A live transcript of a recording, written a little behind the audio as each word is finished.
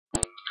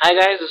Hi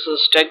guys, this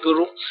is Tech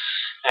Guru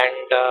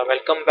and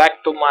welcome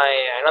back to my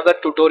another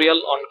tutorial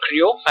on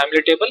Creo family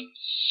table.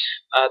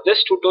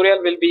 This tutorial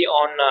will be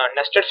on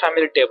nested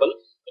family table.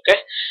 Okay,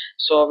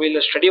 so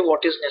we'll study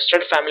what is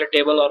nested family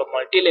table or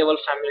multi-level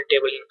family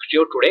table in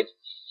Creo today.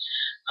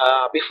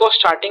 Before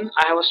starting,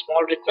 I have a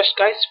small request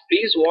guys.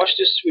 Please watch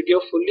this video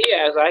fully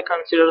as I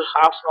consider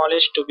half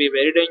knowledge to be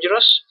very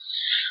dangerous.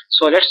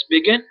 So let's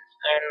begin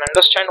and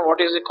understand what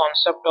is the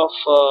concept of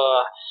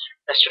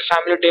nested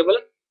family table.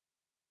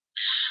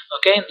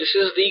 Okay, this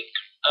is the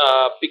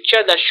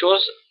picture that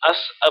shows us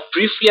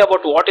briefly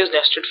about what is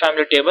nested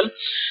family table.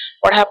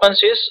 What happens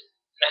is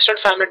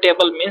nested family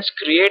table means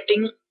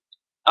creating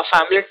a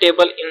family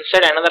table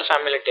inside another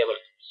family table.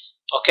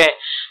 Okay,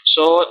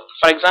 so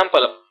for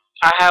example,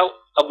 I have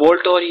a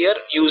bolt over here.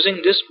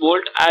 Using this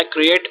bolt I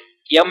create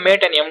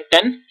M8 and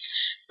M10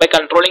 by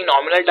controlling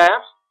nominal dia,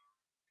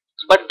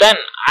 but then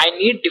I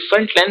need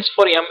different lengths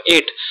for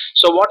M8.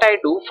 So what I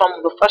do,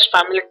 from the first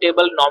family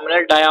table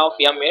nominal dia of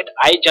M8,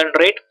 I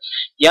generate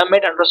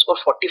M8 underscore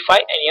 45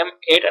 and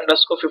M8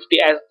 underscore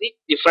 50 as the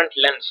different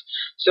lengths.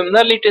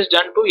 Similarly it is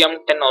done to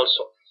M10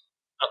 also.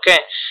 Okay,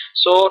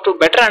 so to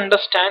better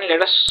understand,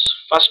 let us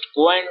first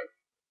go and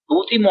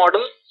do the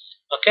model.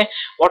 Okay,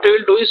 what we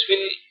will do is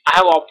I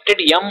have opted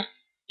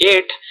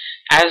M8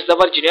 as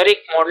our generic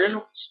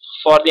model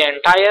for the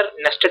entire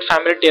nested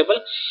family table.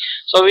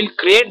 So we'll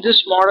create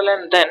this model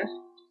and then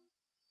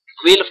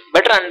we'll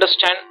better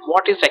understand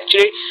what is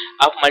actually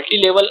a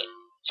multi-level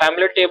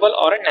family table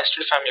or a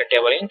nested family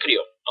table in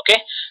Creo.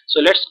 Okay, so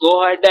let's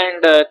go ahead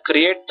and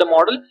create the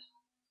model.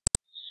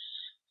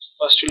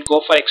 First we'll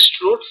go for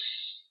extrude.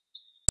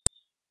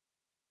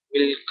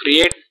 We'll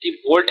create the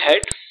bolt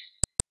head.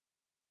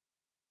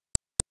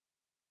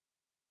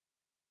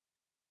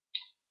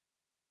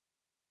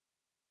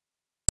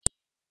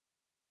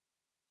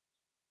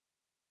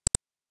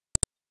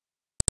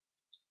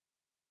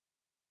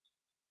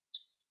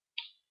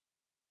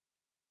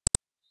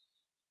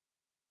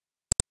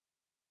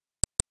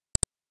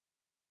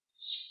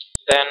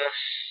 Then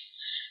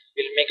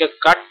we'll make a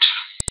cut.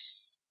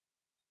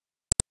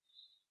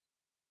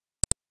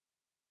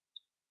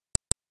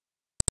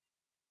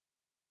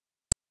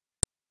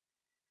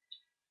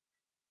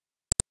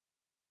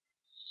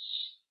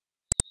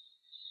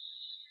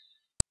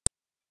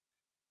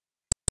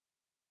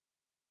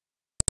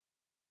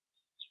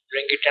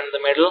 Bring it in the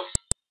middle.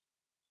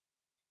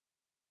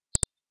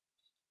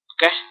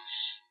 Okay,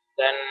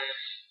 then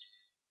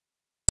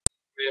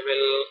we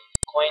will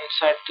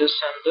coincide this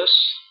and this.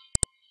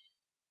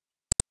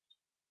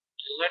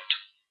 Do it.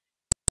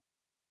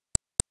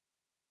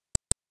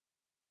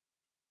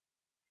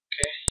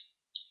 Okay,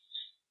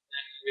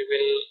 then we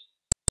will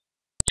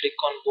click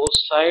on both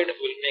sides.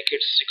 We'll make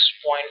it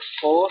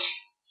 6.4.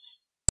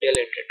 Delete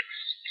it.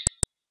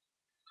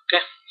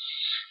 Okay,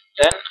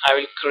 then I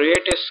will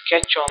create a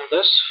sketch on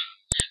this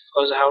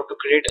because I have to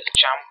create a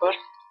chamfer.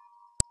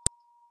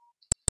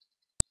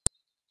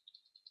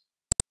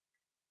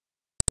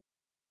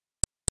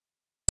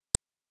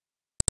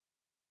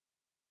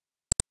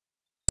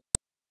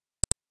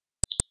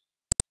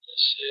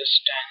 This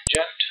is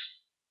tangent,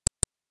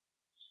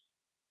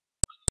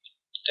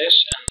 this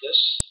and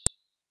this.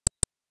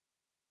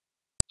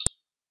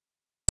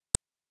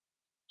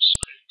 So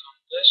click on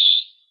this,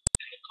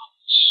 click on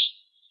this.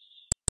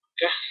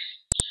 Okay,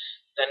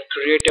 then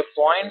create a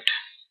point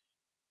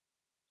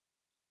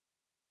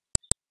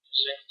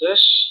using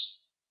this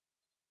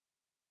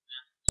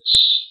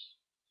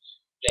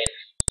plane.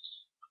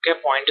 Okay,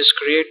 point is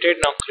created.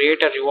 Now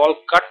create a revolve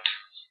cut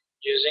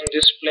using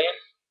this plane.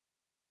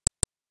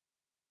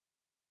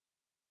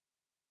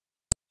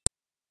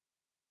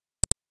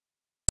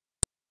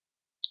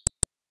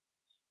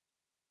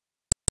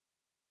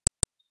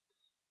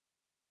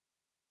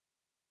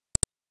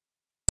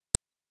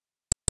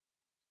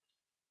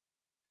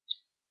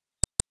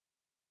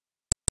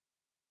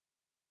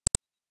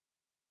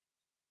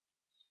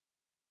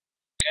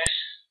 Okay,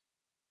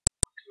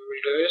 what we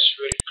will do is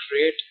we'll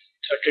create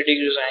 30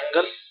 degrees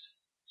angle.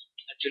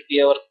 That will be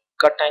our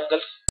cut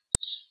angle.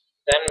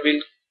 Then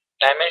we'll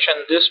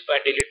dimension this by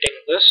deleting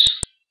this.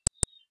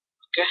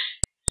 Okay,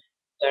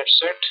 that's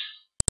it.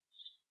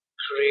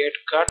 Create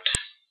cut.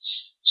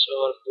 So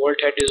our bolt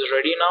head is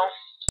ready now.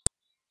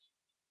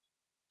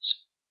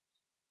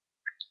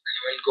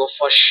 We'll go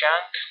for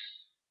shank.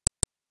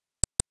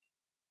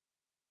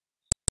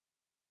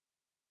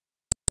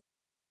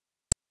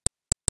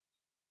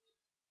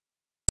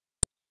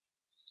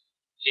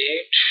 8.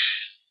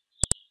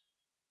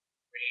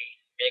 We'll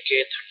make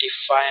a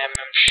 35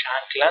 mm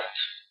shank length.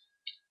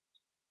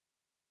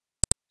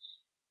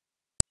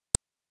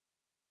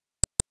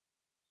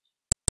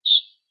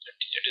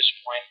 That is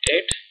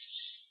 0.8.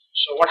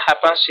 So what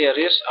happens here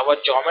is our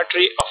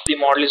geometry of the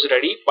model is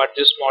ready, but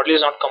this model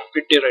is not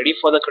completely ready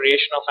for the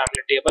creation of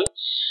family table.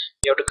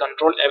 You have to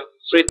control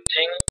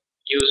everything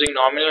using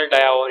nominal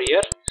dia over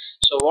here.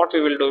 So what we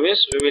will do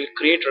is we will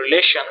create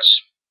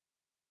relations.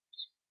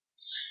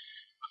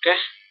 Okay,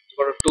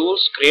 go to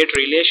tools, create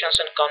relations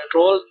and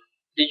control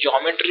the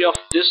geometry of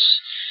this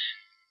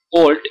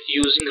old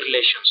using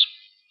relations.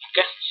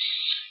 Okay,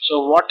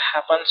 so what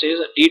happens is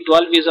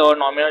D12 is our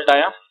nominal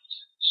dia,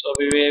 so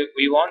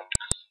we want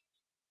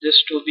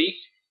this to be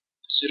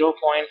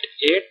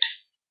 0.8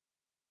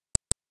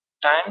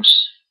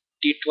 times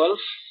D12.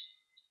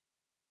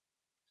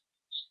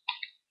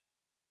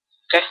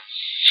 Okay,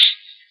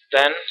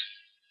 then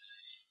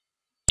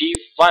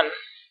D1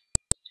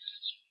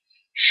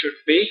 should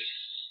be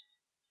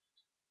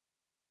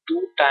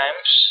 2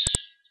 times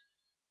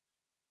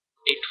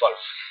D12.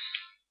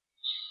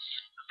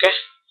 Okay,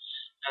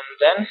 and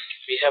then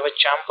we have a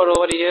chamfer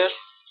over here,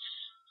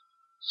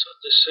 so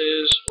this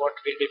is what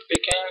we'll be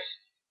picking.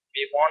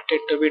 We want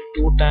it to be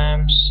 2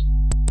 times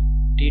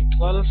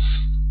D12.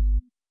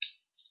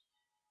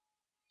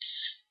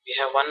 We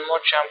have one more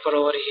chamfer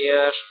over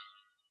here.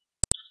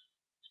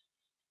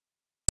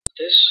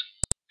 This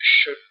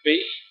should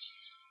be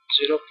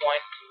 0.1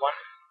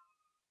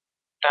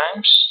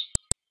 times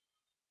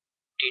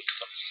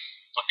D12.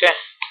 Okay,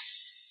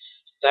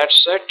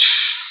 that's it.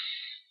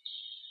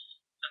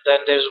 And then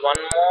there's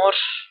one more.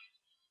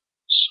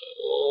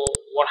 So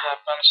what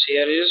happens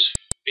here is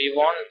we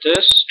want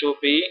this to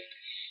be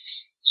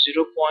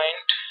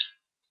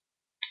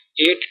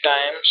 0.8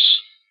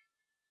 times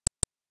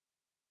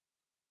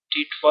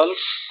D12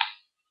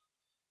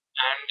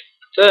 and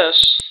this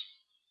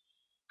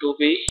to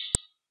be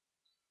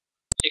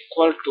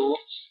equal to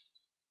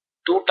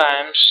 2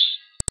 times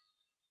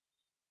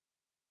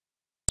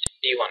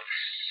D1.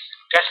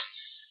 Okay,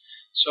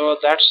 so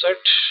that's it.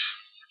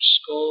 Let's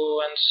go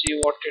and see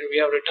what we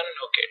have written.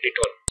 Okay,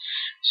 D12.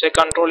 Say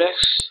Control X,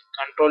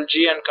 Control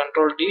G and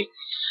Control D.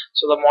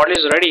 So the model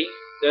is ready.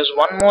 There's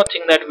one more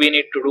thing that we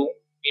need to do.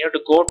 We need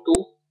to go to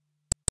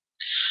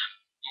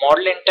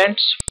model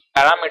intents,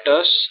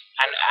 parameters,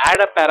 and add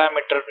a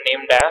parameter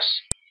named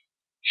as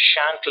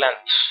shank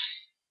length.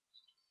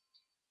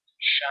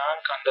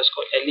 Shank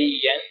underscore length.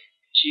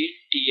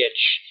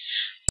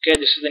 Okay,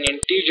 this is an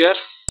integer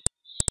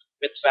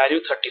with value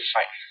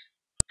 35.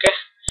 Okay,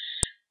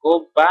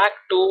 go back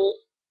to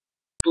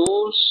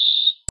tools,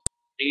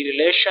 the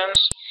relations,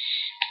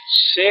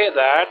 say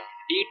that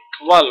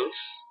D12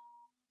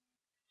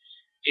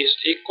 is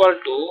equal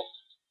to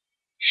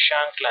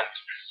shank length,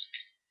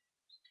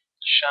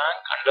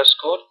 shank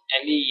underscore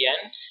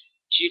length.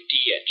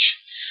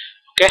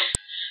 Okay,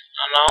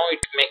 now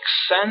it makes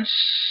sense.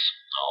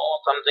 Now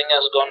something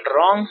has gone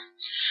wrong.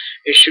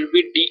 It should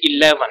be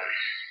D11.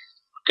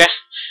 Okay,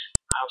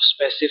 I've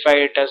specified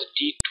it as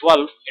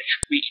D12. It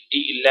should be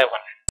D11.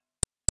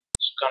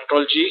 So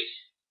Control G.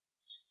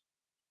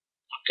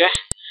 Okay,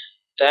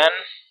 then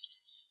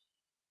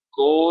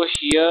go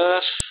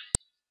here,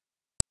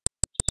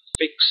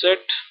 fix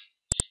it,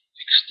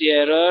 fix the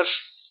error.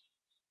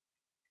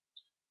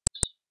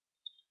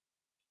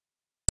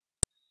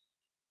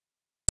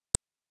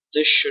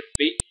 This should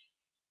be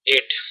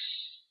 8.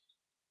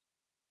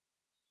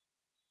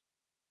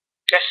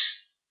 Okay,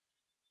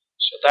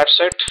 so that's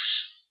it.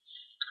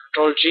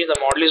 Control G, the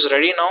model is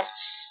ready now.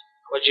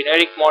 Our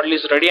generic model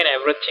is ready and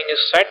everything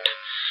is set.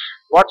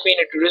 What we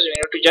need to do is we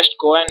need to just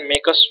go and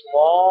make a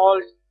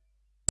small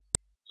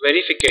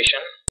verification.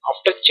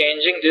 After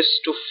changing this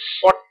to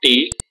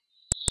 40,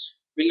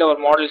 will our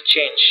model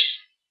change?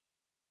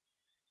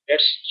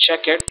 Let's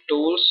check it.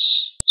 Tools,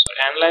 so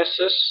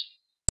analysis,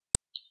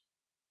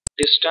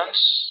 distance,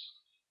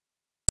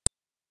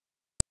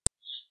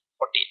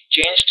 40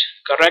 changed,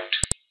 correct.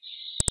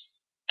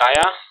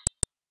 Dia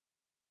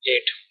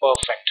 8,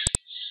 perfect.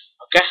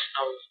 Okay,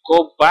 now go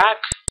back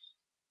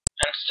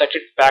and set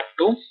it back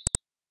to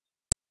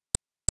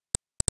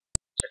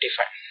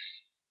 35.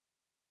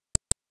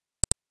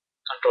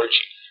 Control G.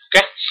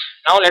 Okay,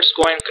 now let's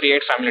go and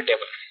create family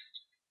table.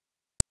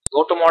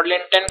 Go to model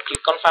intent,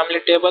 click on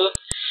family table,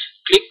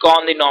 click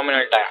on the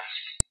nominal dia.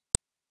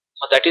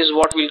 Now that is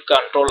what will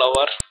control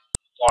our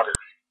model.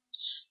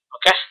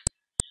 Okay,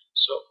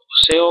 so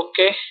say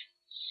OK,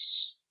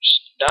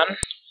 done.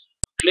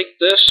 Click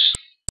this,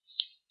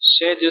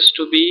 say this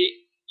to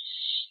be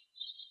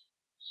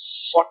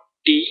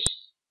 40.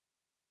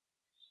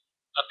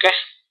 Okay,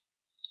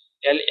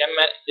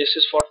 LML, this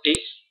is 40.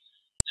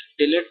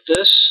 Delete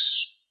this,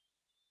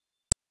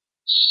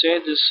 say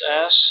this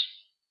as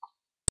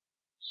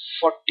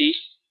 40,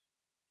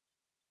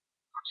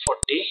 not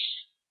 40.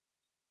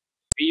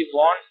 We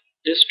want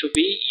this to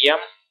be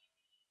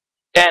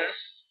M10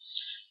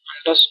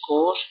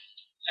 underscore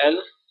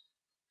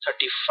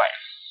L35.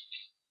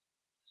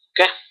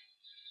 Okay,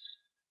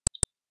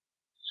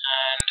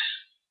 and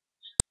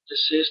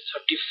this is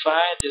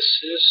 35, this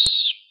is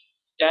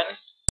 10,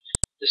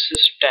 this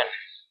is 10.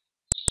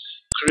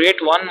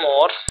 Create one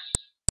more,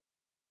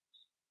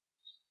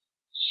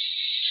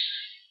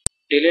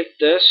 delete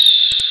this,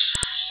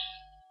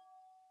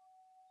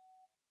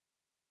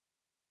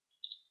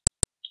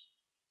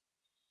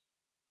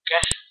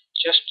 okay,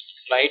 just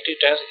write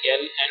it as L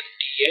and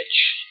TH,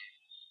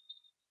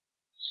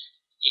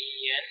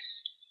 EN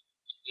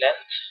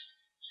length,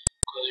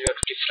 because you have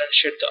to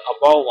differentiate the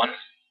above one.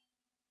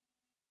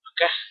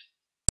 Okay,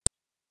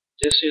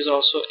 this is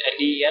also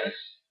LEN,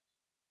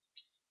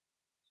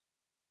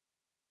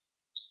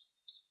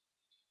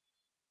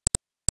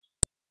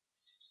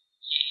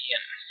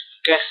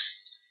 Okay,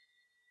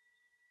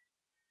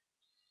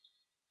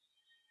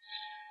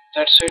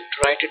 that's it.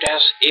 Write it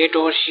as 8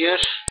 over here.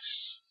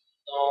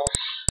 Now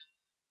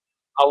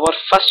our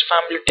first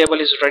family table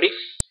is ready.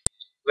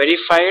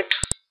 Verify it.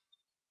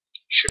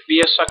 Should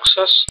be a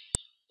success.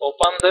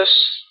 Open this.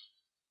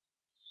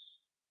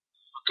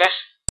 Okay,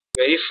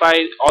 verify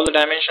all the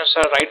dimensions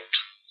are right.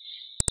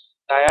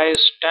 Dia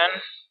is 10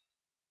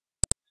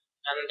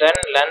 and then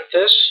length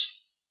is,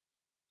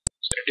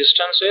 sorry,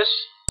 distance is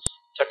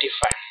 35.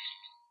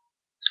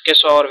 Okay,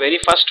 so our very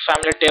first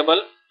family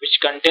table, which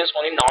contains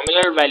only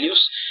nominal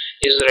values,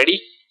 is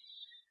ready.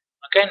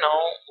 Okay, now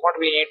what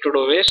we need to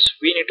do is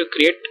we need to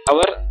create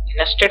our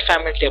nested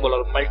family table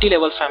or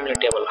multi-level family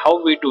table.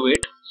 How we do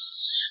it?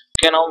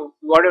 Okay, now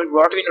what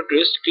we need to do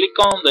is click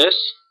on this,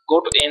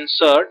 go to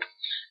insert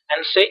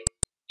and say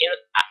in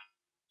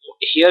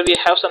here we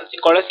have something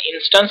called as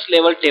instance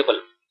level table.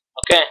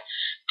 Okay,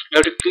 you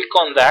have to click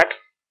on that,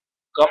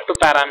 come to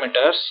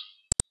parameters,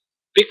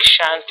 pick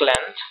shank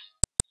length,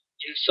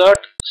 insert,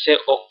 say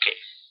OK,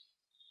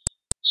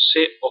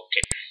 say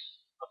OK.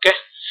 Okay,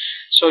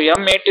 so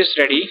m8 is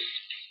ready.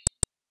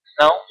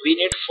 Now we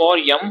need for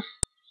m40.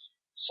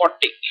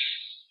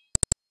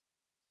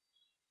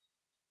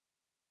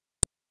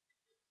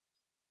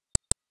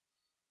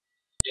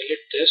 Delete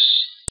this.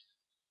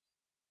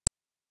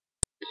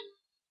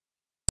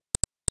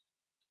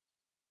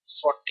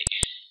 40.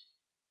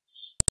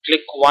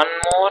 Click one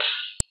more.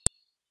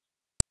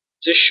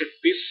 This should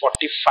be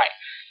 45.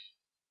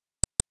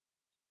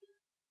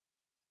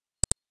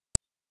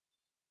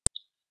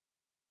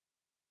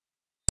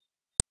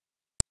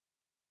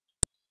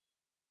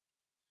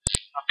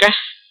 Okay,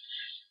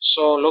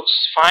 so looks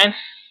fine.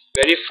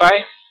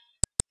 Verify.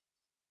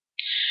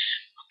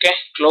 Okay,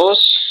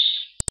 close.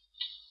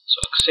 So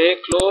say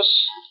close,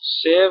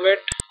 save it,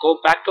 go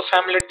back to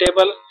family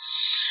table.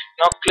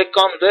 Now click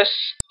on this,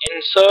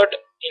 insert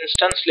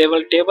instance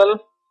level table,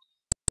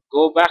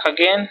 go back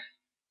again,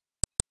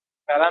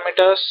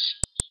 parameters,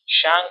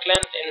 shank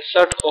length,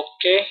 insert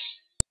OK,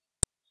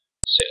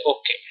 say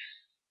OK.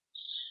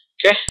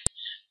 Okay,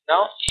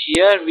 now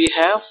here we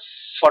have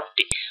 40.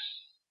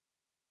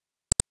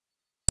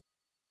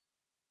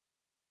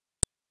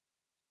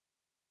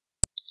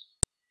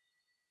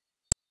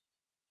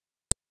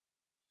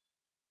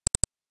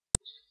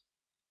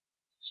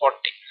 40.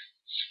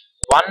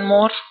 One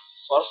more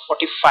for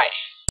 45.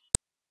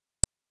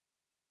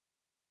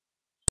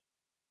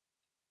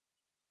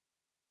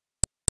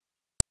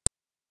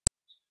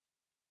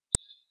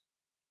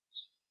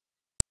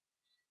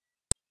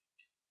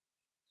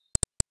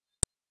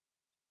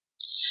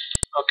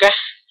 Okay,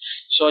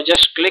 so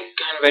just click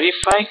and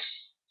verify.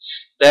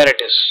 There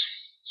it is.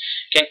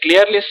 You can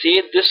clearly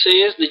see this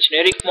is the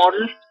generic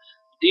model.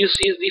 This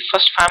is the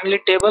first family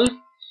table,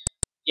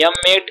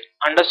 m8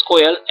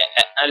 underscore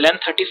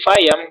length 35,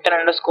 m10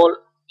 underscore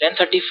length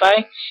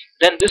 35.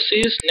 Then this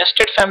is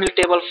nested family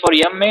table for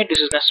m8. This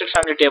is nested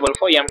family table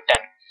for m10.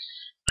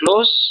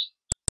 Close.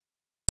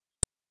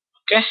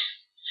 Okay,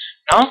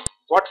 now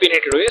what we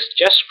need to do is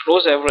just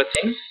close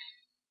everything.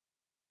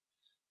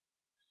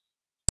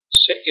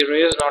 Say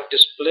erase not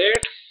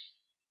displayed.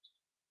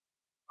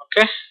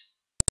 Okay,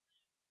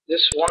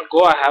 this won't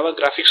go. I have a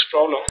graphics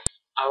problem.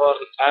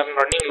 I'm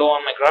running low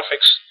on my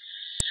graphics.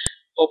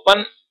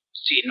 Open.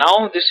 See,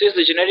 now this is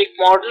the generic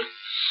model.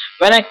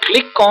 When I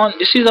click on,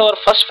 this is our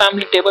first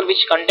family table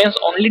which contains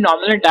only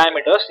nominal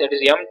diameters, that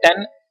is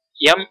m10,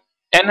 m10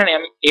 and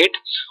m8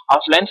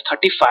 of length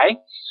 35.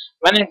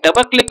 When I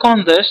double click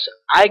on this,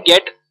 I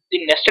get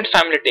the nested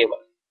family table.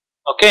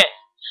 Okay,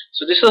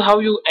 so this is how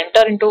you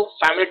enter into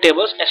family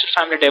tables, nested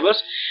family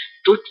tables.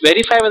 To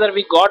verify whether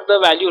we got the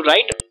value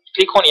right,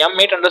 click on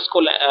m8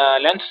 underscore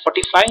length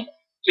 45,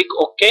 click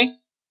OK,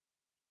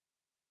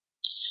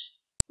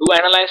 do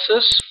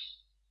analysis,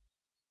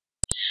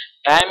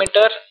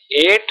 diameter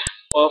 8,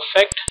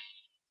 perfect,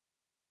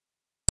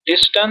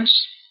 distance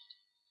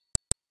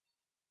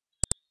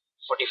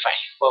 45,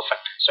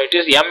 perfect. So it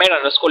is m8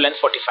 underscore length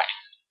 45.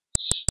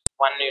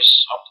 One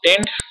is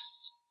obtained.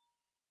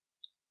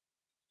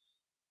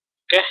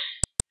 Okay,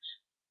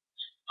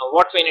 now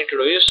what we need to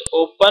do is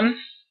open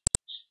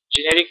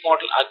generic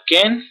model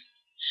again.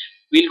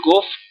 We'll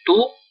go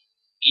to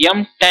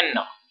m10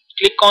 now.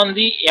 Click on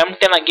the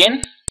m10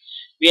 again.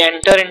 We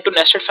enter into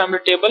nested family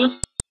table,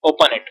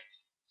 open it.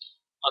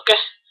 Okay,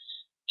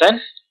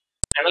 then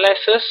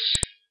analysis,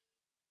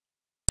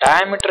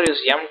 diameter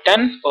is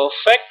m10,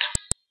 perfect,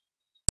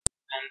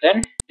 and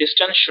then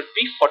distance should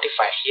be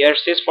 45. Here it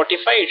says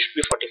 45, it should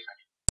be 45,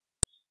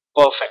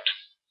 perfect.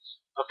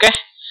 Okay,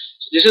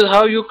 so this is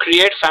how you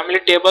create family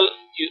table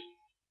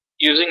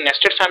using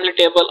nested family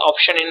table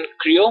option in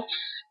Creo.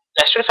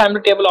 Nested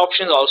family table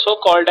option is also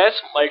called as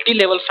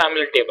multi-level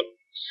family table.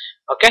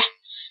 Okay,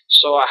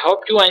 so I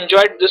hope you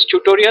enjoyed this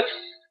tutorial.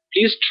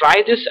 Please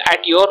try this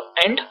at your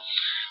end.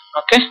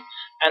 Okay,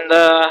 and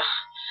the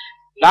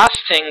last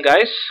thing,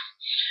 guys,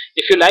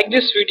 if you like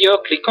this video,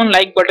 click on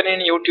like button in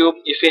YouTube.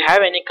 If you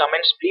have any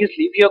comments, please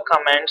leave your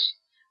comments.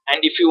 And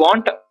if you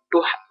want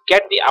to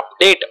get the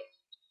update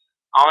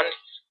on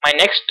my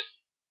next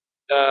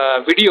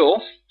video,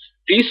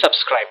 please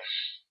subscribe.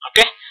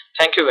 Okay,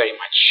 thank you very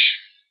much.